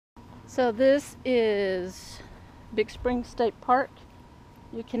So this is Big Spring State Park.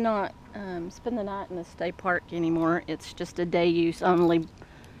 You cannot spend the night in the state park anymore. It's just a day use only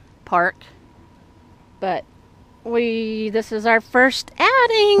park. But this is our first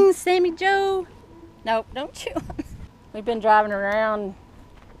outing, Sami Jo. Nope, don't chew. We've been driving around,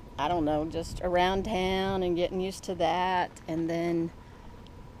 I don't know, just around town and getting used to that. And then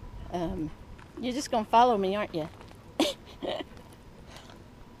you're just gonna follow me, aren't you?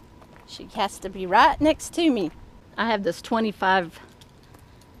 She has to be right next to me. I have this 25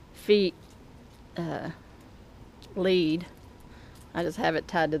 feet lead. I just have it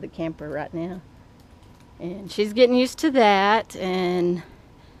tied to the camper right now. And she's getting used to that, and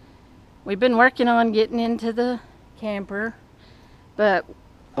we've been working on getting into the camper. But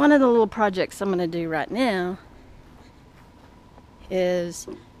one of the little projects I'm gonna do right now is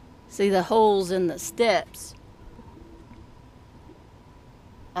see the holes in the steps.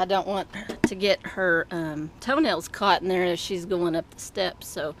 I don't want to get her toenails caught in there as she's going up the steps.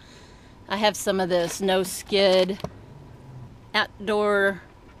 So I have some of this no skid outdoor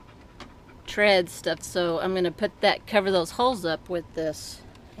tread stuff. So I'm going to cover those holes up with this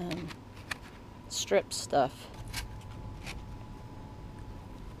strip stuff.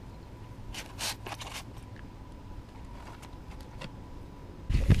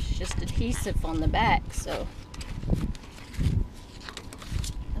 It's just adhesive on the back, so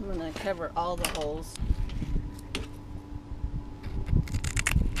I'm going to cover all the holes.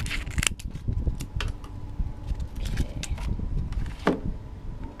 Okay.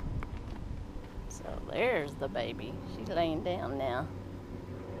 So there's the baby. She's laying down now.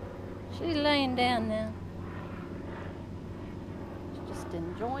 She's laying down now. She's just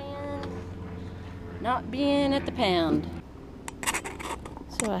enjoying not being at the pound.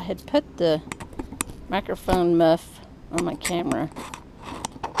 So I had put the microphone muff on my camera,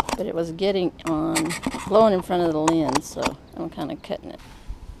 but it was getting on, blowing in front of the lens, so I'm kind of cutting it.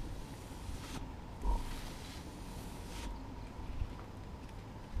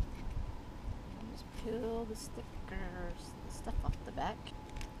 Just peel the stickers, the stuff off the back.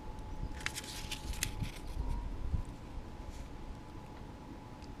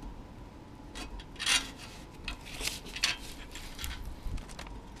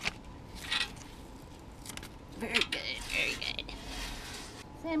 Very good, very good.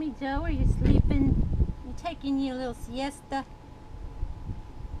 Sami Jo, are you sleeping? You taking your little siesta?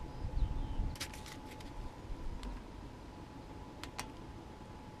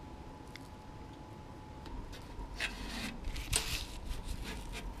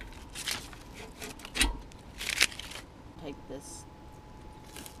 Take this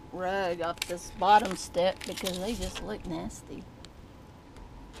rug off this bottom step because they just look nasty.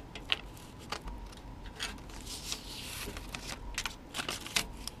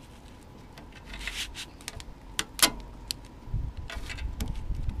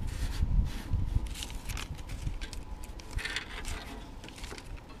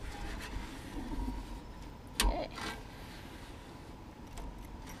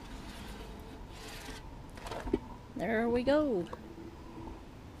 There we go.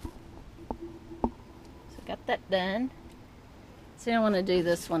 So got that done. See, I want to do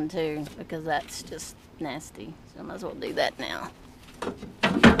this one too because that's just nasty. So I might as well do that now.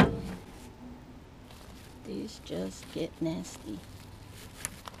 These just get nasty.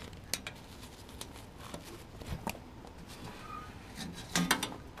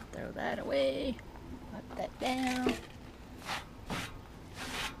 Throw that away. Wipe that down.